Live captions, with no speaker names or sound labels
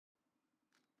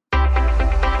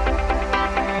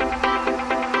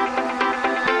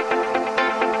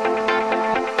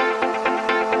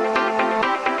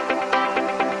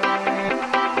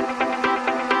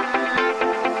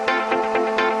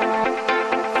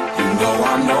know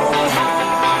I know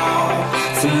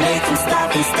how to make them stop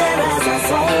and stare as I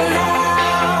zone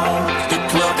out. The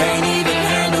club can't even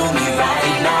handle me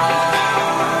right now.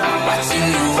 Watching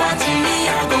you, watching me,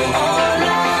 I go all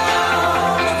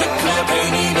out. The club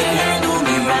can't even handle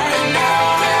me right now.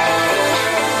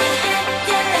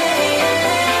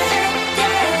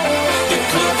 The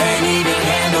club can't even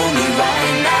handle me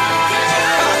right now.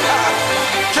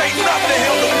 Can't nothing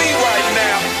handle me right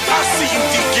now. I see you,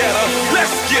 D-Getter.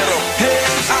 Let's get 'em. Hey,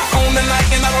 I own the night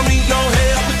and I don't need no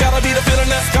help. Gotta be the feeling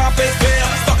that's Scarface fair.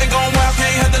 Starting going wild,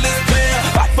 can't handle this pair.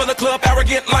 Back for the club,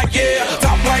 arrogant like yeah.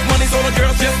 Top like money, so the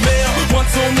girls just mail. One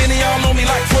too many, y'all know me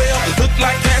like 12. Look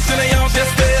like cash and they all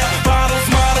just there. Bottles,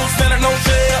 models, center no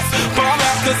shares. Fall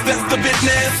out, cause that's the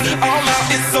business. All out,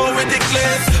 it's so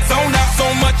ridiculous. Zone out, so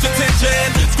much attention.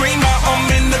 Scream out, I'm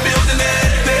in the building and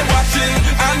they're watching.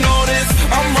 I know this,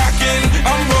 I'm rocking,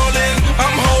 I'm rolling,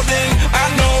 I'm holding. I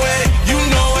know it, you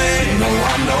know it. You know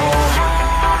I know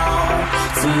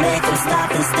how to make them stop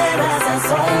and stare as I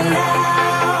zone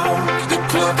out. The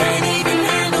club can't even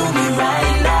handle me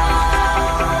right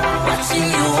now. Watching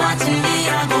you, watching me,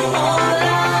 I go all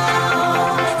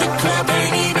out. The club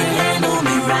can't even handle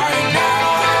me right now.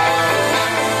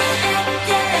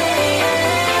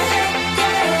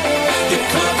 The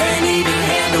club can't even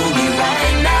handle me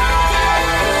right now.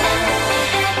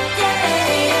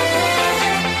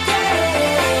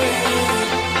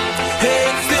 Hey,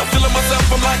 still feeling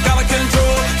myself, I'm like out of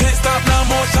control. Can't stop now,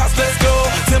 more shots, let's go.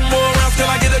 10 more rounds till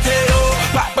I get a KO.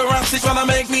 Pop around, she tryna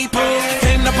make me pull.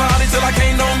 Came to party till I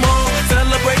can't no more.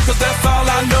 Celebrate, cause that's all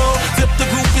I know. Tip the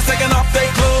groupies taking off their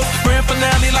clothes. Grand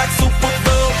finale like Super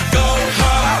Bowl. Go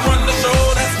hard, I run the show.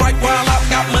 That's right, while I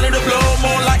got money to blow.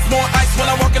 More lights, more ice when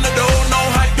I walk in the door. No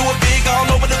hype, do it big all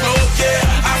over the globe.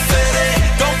 Yeah, I said it,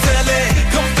 don't tell it.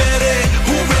 Confetti,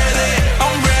 who ready?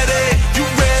 I'm ready, you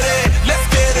ready? Let's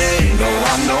get it. You know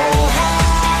I know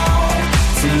how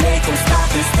to make them stop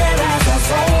and stare as I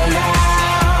zone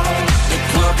out. The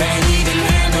club can't even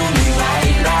handle me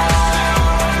right now.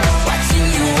 Watching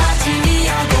you, watching me,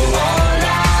 I go all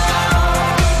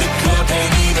out. The club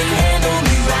can't even handle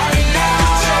me right now.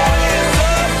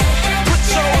 Put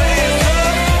your hands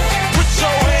up, put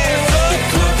your hands up. The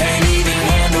club can't even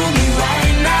handle me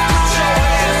right now.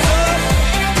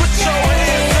 Put your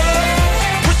hands up,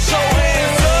 put your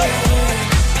hands up.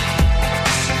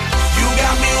 You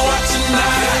got me watching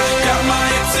now, got my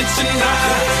attention now.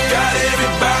 Got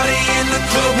everybody in the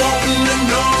club wanting to